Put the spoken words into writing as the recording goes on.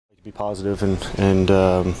Be positive and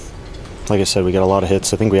like I said, we got a lot of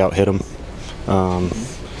hits. I think we out-hit them,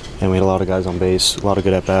 and we had a lot of guys on base, a lot of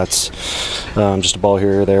good at-bats. Just a ball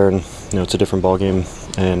here or there, and it's a different ball game.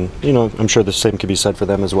 And I'm sure the same could be said for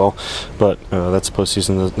them as well. But that's the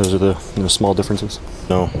postseason. Those are the small differences.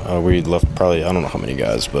 No, we left probably, I don't know how many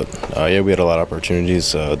guys, but yeah, we had a lot of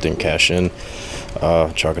opportunities. Didn't cash in.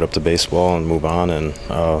 Chalk it up to baseball and move on. And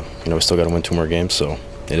we still got to win 2 more games. So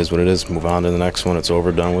it is what it is. Move on to the next one. It's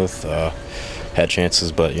over, done with. Had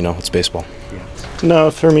chances, but it's baseball. No,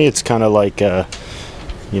 for me, it's kind of like kind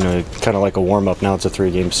of like a warm-up. Now it's a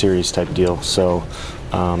 3-game series type deal. So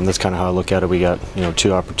that's kind of how I look at it. We got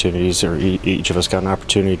 2 opportunities, or each of us got an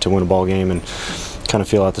opportunity to win a ball game and kind of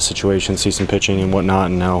feel out the situation, see some pitching and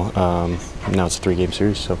whatnot. And now it's a 3-game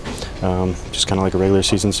series. So just kind of like a regular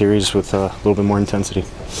season series with a little bit more intensity.